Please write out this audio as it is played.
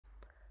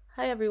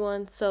Hi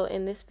everyone, so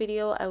in this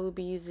video I will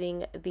be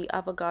using the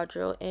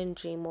Avogadro and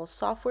Jmol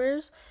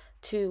softwares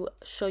to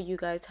show you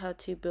guys how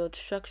to build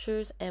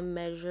structures and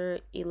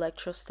measure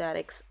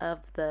electrostatics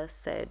of the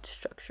said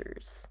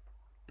structures.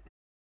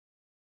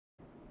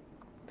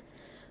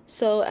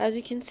 So as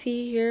you can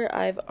see here,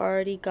 I've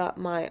already got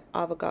my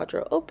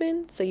Avogadro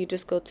open, so you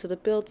just go to the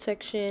build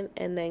section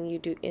and then you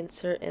do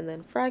insert and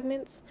then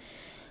fragments.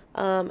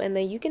 And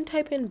then you can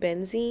type in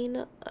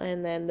benzene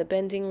and then the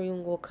benzene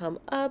ring will come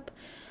up.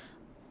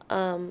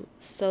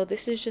 So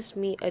this is just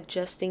me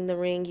adjusting the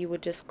ring. You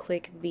would just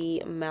click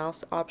the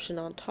mouse option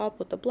on top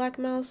with the black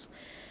mouse.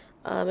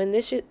 And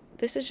this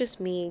is just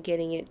me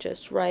getting it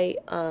just right,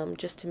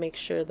 just to make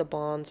sure the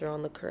bonds are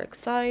on the correct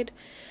side.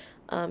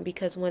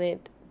 Because when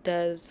it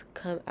does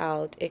come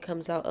out, it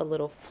comes out a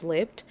little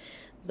flipped.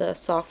 The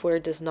software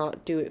does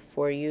not do it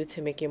for you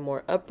to make it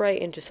more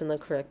upright and just in the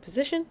correct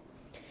position.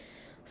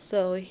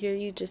 So here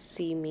you just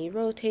see me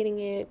rotating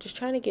it, just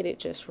trying to get it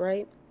just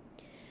right.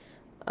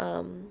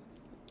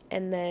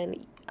 And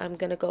then I'm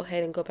going to go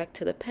ahead and go back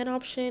to the pen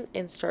option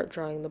and start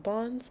drawing the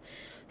bonds.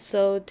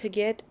 So to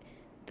get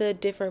the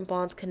different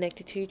bonds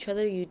connected to each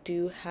other, you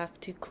do have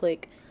to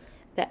click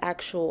the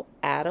actual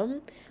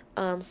atom.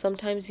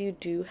 Sometimes you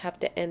do have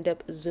to end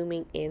up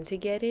zooming in to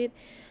get it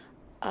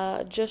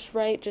just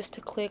right, just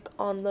to click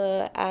on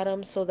the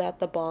atom so that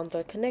the bonds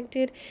are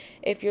connected.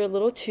 If you're a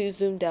little too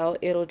zoomed out,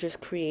 it'll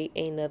just create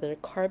another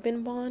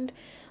carbon bond.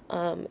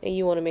 And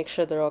you want to make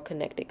sure they're all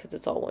connected because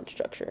it's all one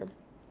structure.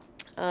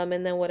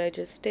 And then what I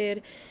just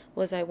did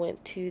was I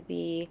went to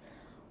the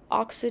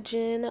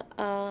oxygen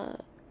on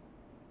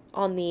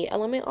the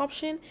element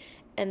option,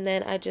 and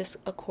then I just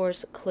of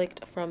course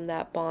clicked from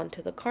that bond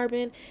to the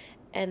carbon,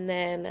 and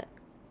then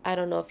I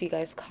don't know if you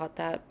guys caught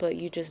that, but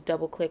you just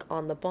double click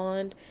on the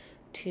bond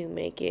to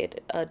make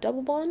it a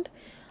double bond.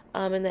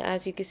 And then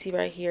as you can see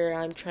right here,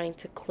 I'm trying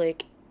to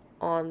click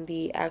on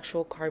the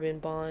actual carbon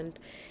bond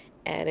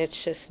and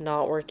it's just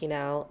not working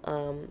out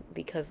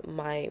because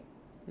my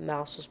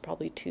mouse was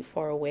probably too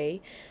far away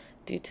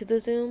due to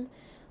the zoom.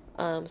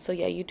 So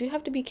yeah, you do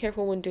have to be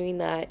careful when doing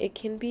that. It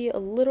can be a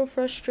little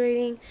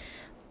frustrating,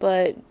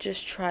 but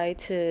just try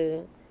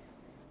to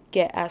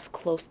get as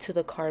close to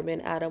the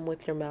carbon atom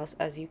with your mouse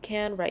as you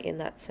can, right in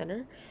that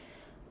center.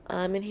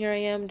 And here I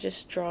am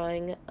just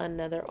drawing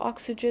another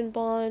oxygen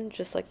bond,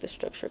 just like the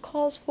structure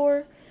calls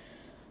for.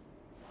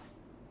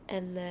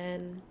 And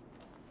then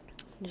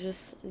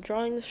just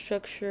drawing the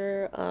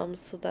structure,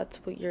 so that's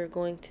what you're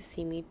going to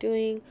see me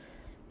doing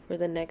for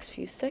the next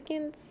few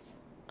seconds.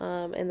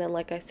 And then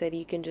like I said,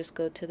 you can just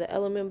go to the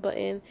element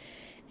button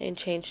and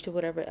change to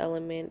whatever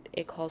element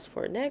it calls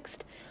for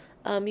next.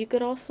 You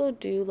could also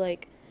do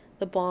like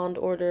the bond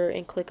order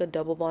and click a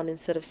double bond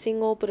instead of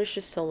single, but it's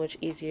just so much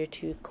easier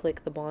to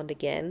click the bond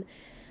again,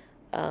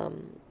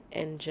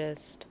 and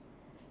just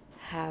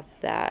have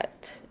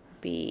that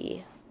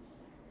be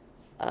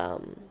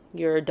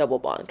your double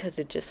bond because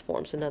it just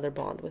forms another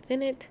bond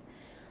within it.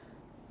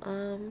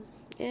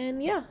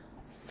 And yeah,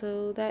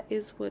 so that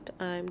is what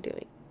I'm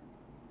doing.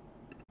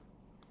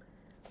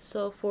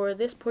 So for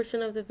this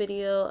portion of the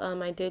video,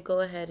 I did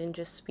go ahead and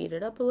just speed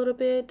it up a little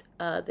bit.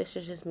 This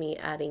is just me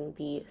adding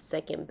the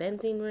second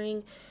benzene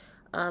ring.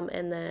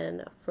 And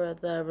then for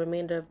the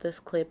remainder of this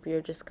clip,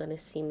 you're just going to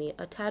see me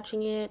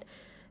attaching it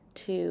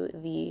to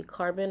the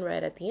carbon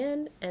right at the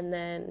end and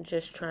then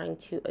just trying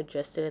to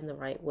adjust it in the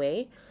right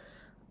way.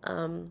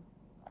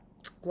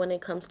 When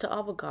it comes to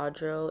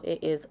Avogadro,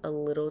 it is a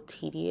little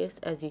tedious.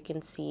 As you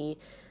can see,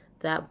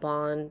 that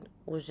bond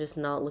was just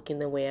not looking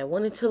the way I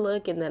wanted to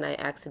look, and then I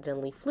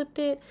accidentally flipped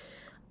it.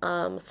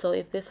 So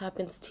if this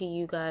happens to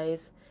you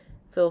guys,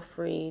 feel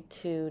free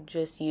to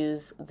just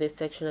use this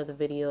section of the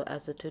video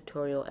as a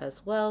tutorial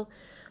as well,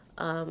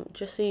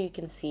 just so you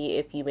can see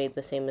if you made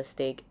the same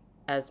mistake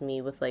as me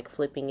with like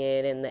flipping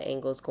it and the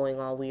angles going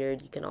all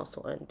weird. You can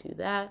also undo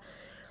that.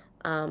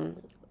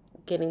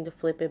 Getting to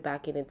flip it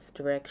back in its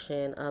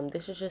direction.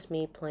 This is just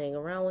me playing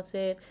around with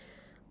it.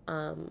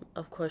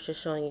 Of course,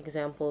 just showing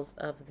examples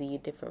of the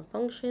different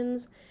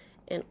functions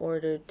in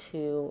order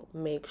to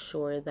make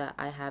sure that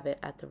I have it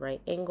at the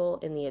right angle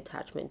and the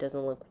attachment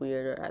doesn't look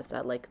weird or as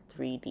that like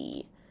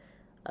 3D,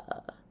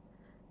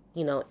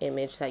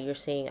 image that you're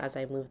seeing as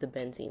I move the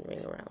benzene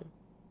ring around.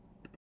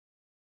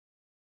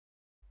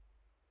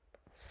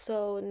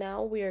 So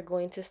now we are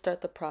going to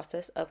start the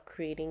process of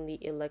creating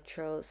the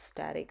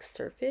electrostatic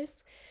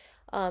surface.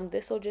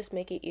 This will just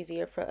make it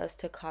easier for us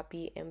to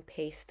copy and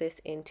paste this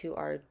into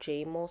our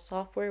Jmol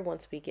software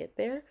once we get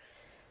there.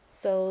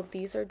 So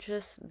these are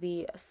just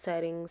the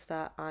settings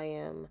that I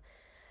am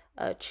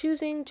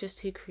choosing just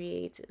to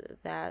create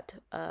that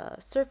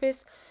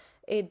surface.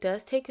 It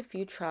does take a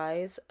few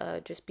tries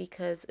just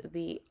because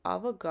the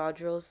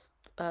Avogadro's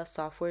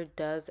software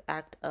does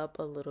act up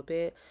a little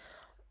bit.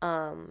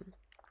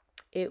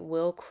 It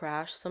will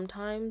crash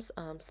sometimes,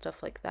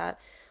 stuff like that.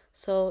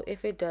 So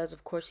if it does,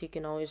 of course, you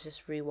can always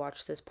just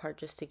rewatch this part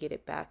just to get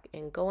it back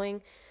and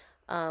going.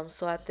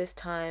 So at this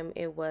time,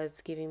 it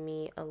was giving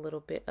me a little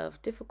bit of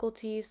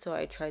difficulty, so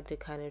I tried to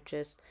kind of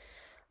just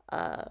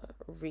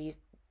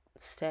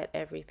set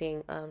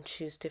everything,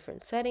 choose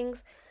different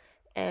settings,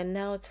 and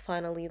now it's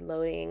finally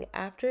loading.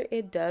 After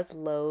it does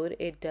load,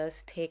 it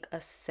does take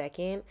a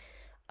second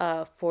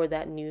for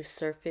that new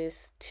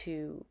surface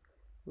to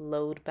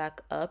load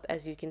back up.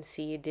 As you can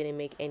see, it didn't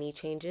make any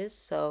changes,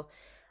 so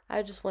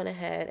I just went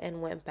ahead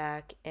and went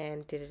back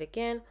and did it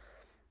again.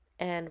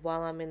 And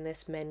while I'm in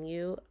this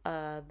menu,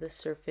 the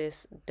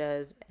surface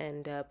does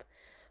end up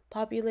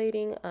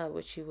populating,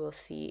 which you will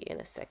see in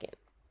a second.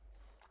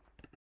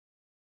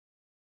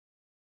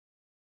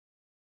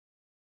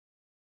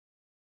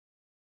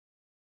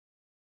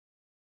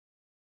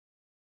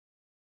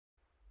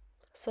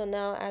 So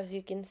now, as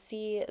you can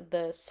see,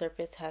 the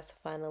surface has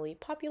finally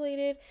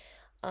populated.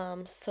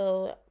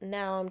 So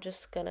now I'm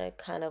just gonna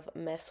kind of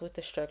mess with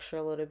the structure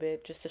a little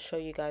bit just to show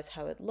you guys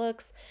how it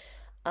looks.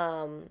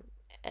 Um,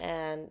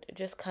 and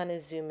just kind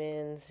of zoom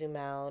in, zoom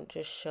out,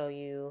 just show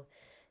you,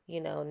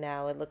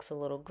 now it looks a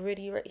little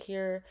gritty right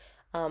here.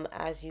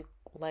 As you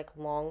like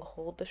long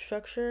hold the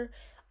structure,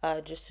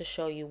 just to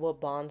show you what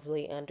bonds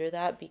lay under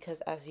that,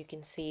 because as you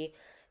can see,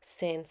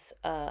 since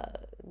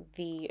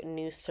the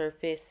new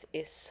surface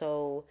is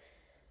so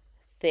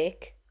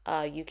thick,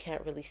 you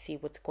can't really see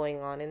what's going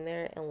on in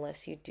there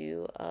unless you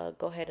do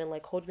go ahead and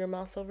like hold your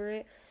mouse over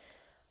it.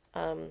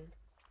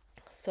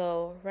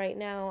 So right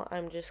now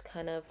I'm just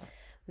kind of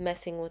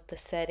messing with the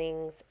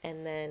settings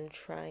and then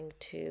trying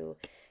to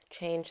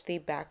change the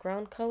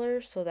background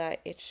color so that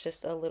it's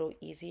just a little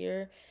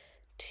easier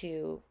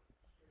to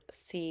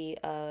see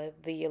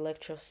the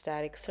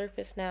electrostatic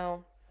surface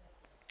now.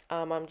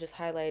 I'm just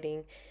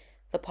highlighting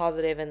the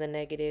positive and the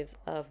negatives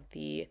of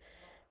the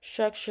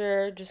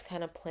structure, just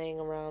kind of playing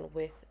around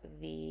with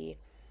the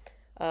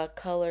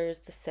colors,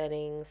 the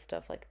settings,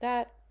 stuff like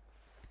that.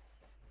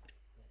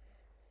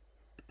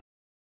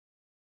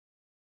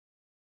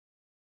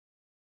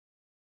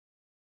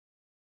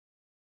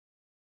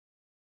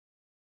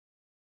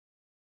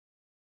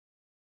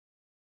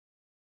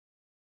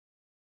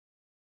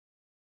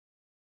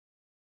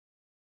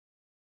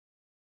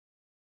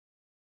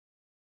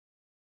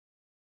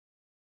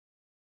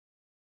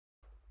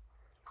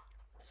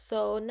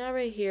 So now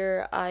right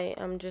here, I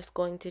am just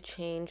going to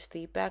change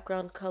the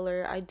background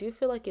color. I do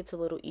feel like it's a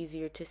little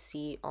easier to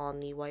see on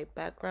the white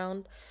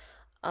background.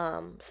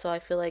 So I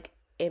feel like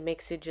it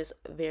makes it just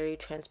very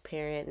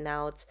transparent.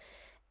 Now it's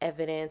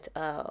evident,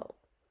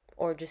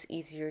 or just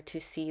easier to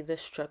see the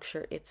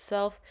structure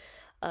itself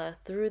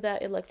through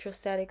that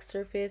electrostatic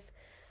surface.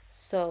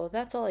 So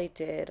that's all I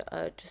did,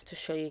 just to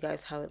show you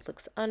guys how it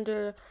looks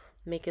under,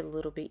 make it a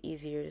little bit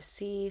easier to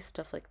see,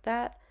 stuff like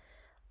that.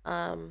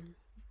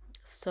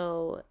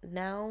 So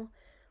now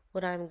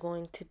what I'm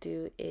going to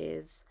do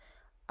is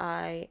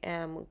I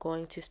am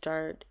going to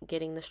start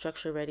getting the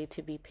structure ready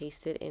to be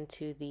pasted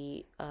into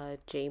the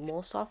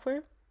Jmol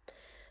software.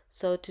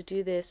 So to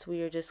do this,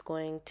 we are just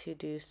going to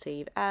do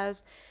save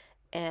as,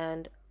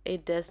 and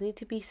it does need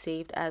to be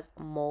saved as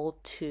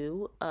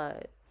Mol2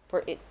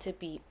 for it to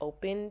be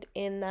opened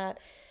in that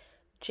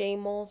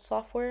Jmol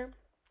software.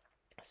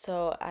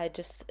 So I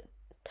just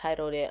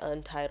titled it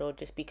untitled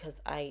just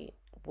because I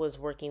was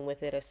working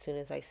with it as soon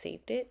as I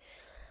saved it.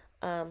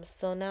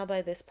 So now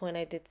by this point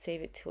I did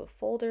save it to a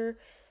folder.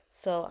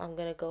 So I'm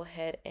gonna go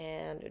ahead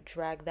and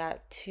drag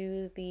that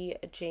to the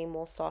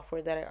Jmol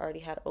software that I already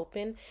had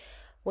open.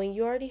 When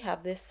you already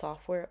have this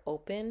software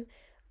open,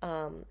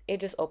 it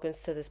just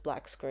opens to this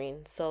black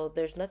screen. So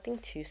there's nothing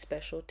too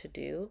special to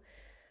do.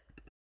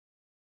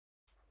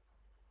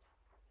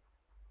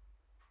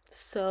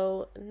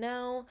 So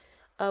now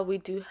we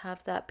do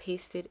have that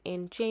pasted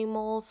in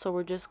Jmol. So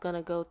we're just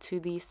gonna go to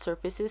the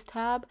Surfaces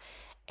tab,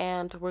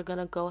 and we're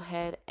gonna go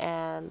ahead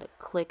and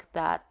click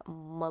that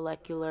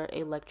molecular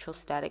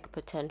electrostatic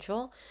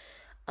potential.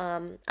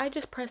 I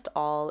just pressed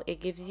all. It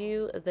gives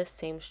you the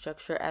same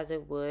structure as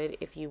it would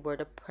if you were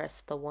to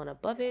press the one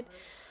above it.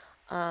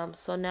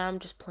 So now I'm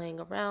just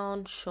playing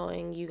around,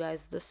 showing you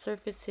guys the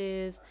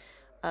surfaces,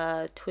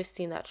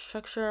 twisting that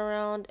structure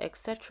around,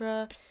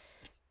 etc.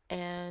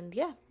 And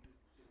yeah.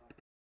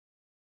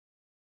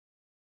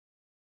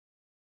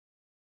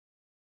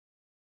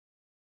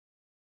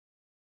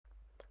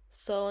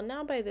 So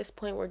now by this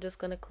point, we're just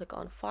going to click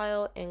on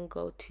File and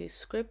go to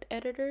Script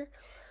Editor.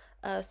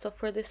 So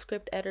for the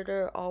script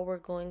editor, all we're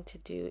going to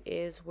do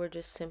is we're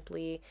just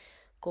simply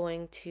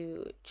going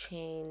to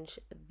change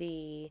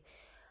the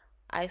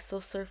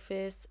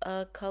isosurface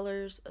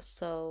colors.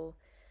 So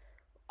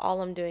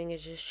all I'm doing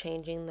is just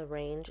changing the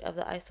range of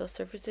the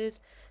isosurfaces.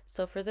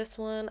 So for this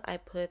one, I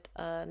put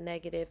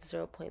negative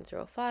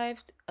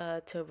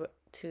 0.05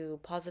 to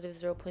positive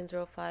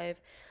 0.05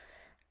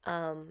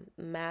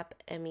 map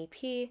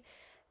MEP,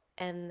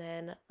 and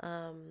then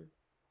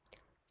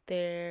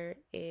there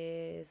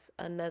is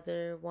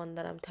another one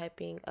that I'm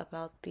typing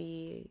about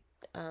the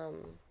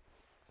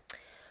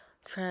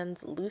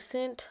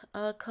translucent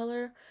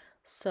color.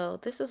 So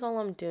this is all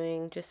I'm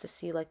doing just to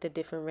see like the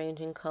different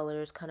ranging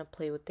colors, kind of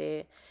play with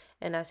it.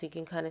 And as you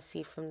can kind of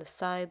see from the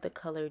side, the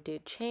color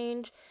did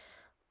change.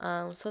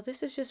 So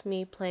this is just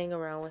me playing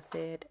around with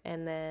it,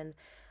 and then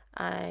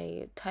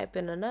I type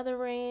in another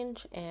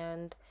range,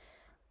 and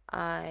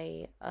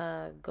I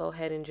go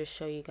ahead and just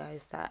show you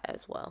guys that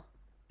as well.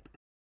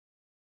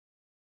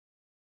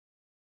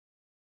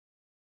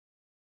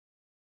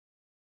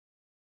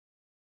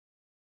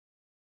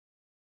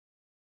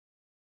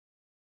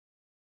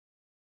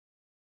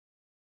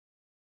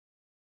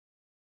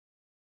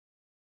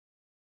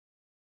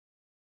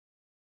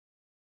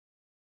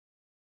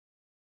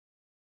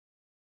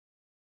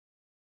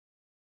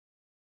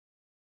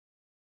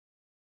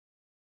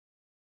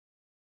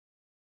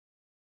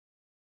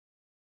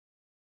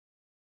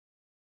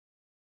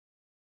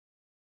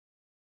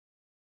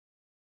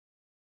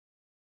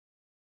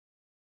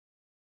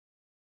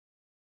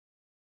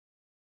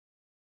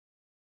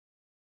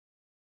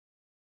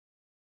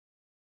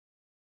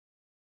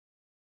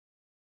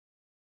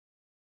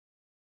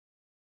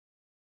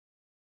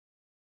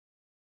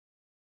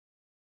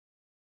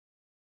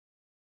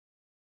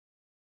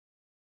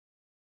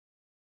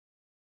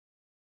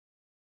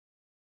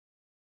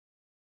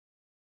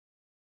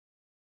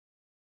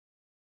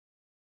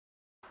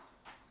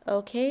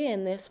 Okay,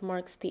 and this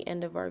marks the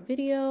end of our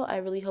video. I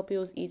really hope it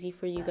was easy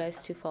for you guys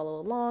to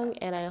follow along,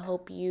 and I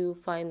hope you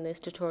find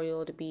this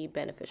tutorial to be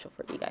beneficial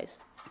for you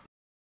guys.